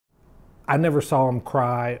I never saw them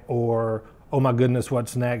cry or, oh my goodness,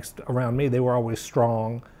 what's next around me. They were always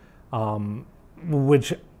strong,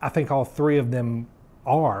 which I think all three of them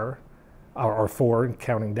are, or four,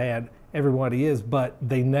 counting Dad. Everybody is, but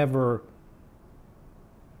they never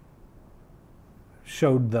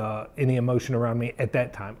showed any emotion around me at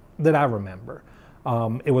that time that I remember.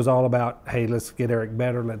 It was all about, hey, let's get Aric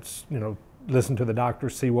better. Let's, listen to the doctor,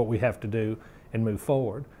 see what we have to do, and move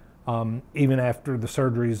forward. Even after the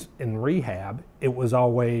surgeries in rehab, it was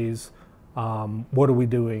always, what are we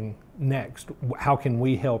doing next? How can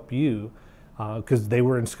we help you? Because they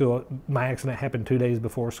were in school. My accident happened 2 days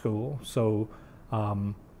before school, so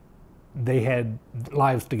they had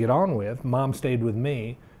lives to get on with. Mom stayed with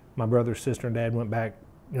me. My brother, sister, and Dad went back,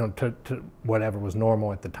 to whatever was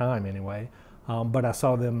normal at the time anyway. But I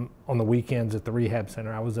saw them on the weekends at the rehab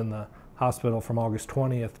center. I was in the hospital from August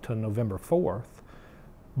 20th to November 4th.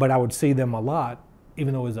 But I would see them a lot,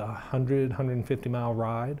 even though it was a 150 mile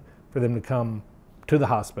ride for them to come to the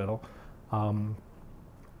hospital.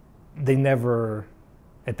 They never,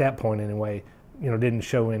 at that point anyway, didn't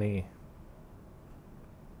show any,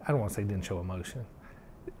 I don't want to say didn't show emotion.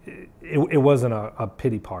 It wasn't a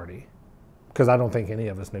pity party, because I don't think any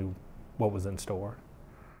of us knew what was in store.